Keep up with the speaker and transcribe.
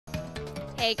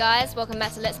Hey guys, welcome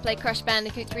back to Let's Play Crash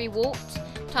Bandicoot 3 Warped.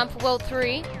 Time for World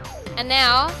 3. And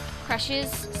now,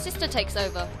 Crash's sister takes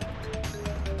over.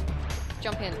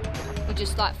 Jump in. Or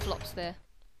just like flops there.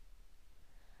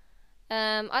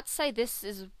 I'd say this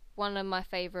is one of my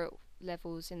favourite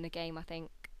levels in the game, I think.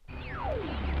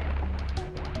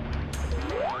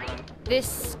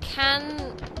 This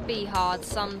can be hard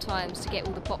sometimes to get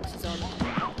all the boxes on.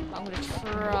 But I'm going to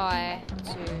try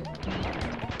to...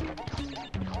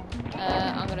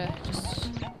 I'm gonna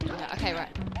just do that. Okay, right.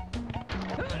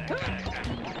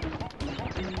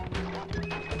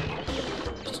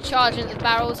 Just charge into the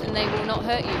barrels and they will not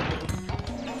hurt you.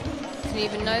 Didn't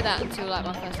even know that until like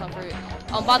my first time through.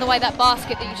 Oh, by the way, that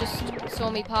basket that you just saw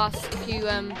me pass, if you oh,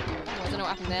 I don't know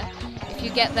what happened there. If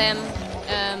you get them,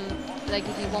 they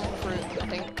give you one fruit, I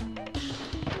think.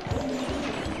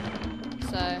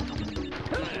 So.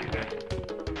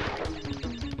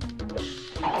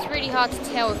 It's really hard to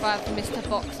tell if I've missed a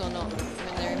box or not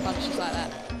when they're in bunches like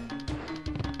that.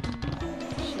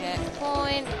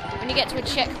 Checkpoint. When you get to a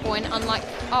checkpoint, unlike...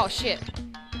 Oh, shit.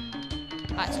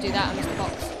 I had to do that, I missed the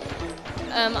box.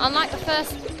 Unlike the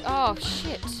first... Oh,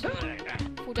 shit.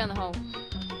 Fall down the hole.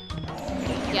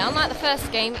 Yeah, unlike the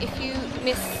first game, if you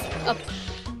miss a...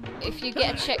 If you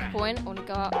get a checkpoint, I want to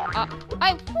go up...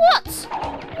 What?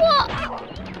 What?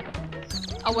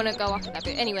 I want to go up at that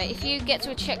bit. Anyway, if you get to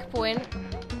a checkpoint...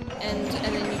 And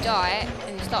then you die,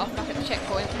 and you start off back at the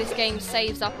checkpoint. This game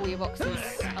saves up all your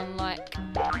boxes, unlike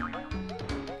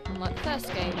the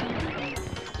first game.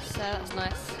 So that's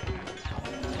nice.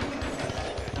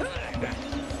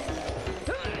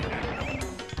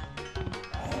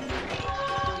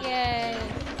 Yay!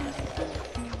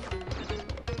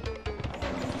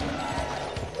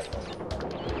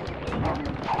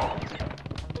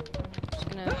 Just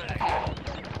gonna. Okay.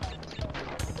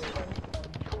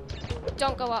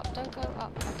 Don't go up, don't go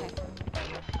up. Okay.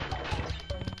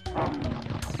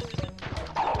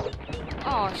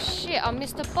 Oh shit, I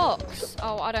missed a box.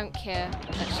 Oh, I don't care,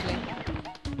 actually.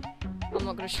 I'm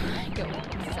not gonna try and get all the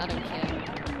boxes, I don't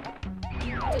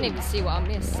care. Didn't even see what I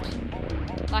missed.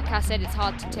 Like I said, it's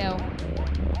hard to tell.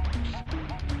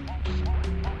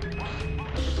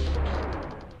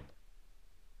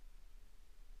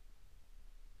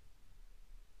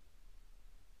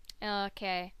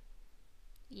 Okay.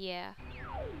 Yeah.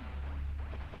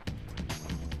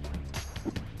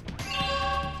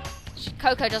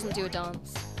 Coco doesn't do a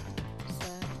dance. So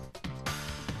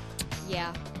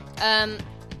yeah.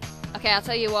 Okay, I'll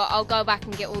tell you what, I'll go back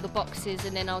and get all the boxes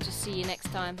and then I'll just see you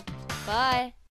next time. Bye.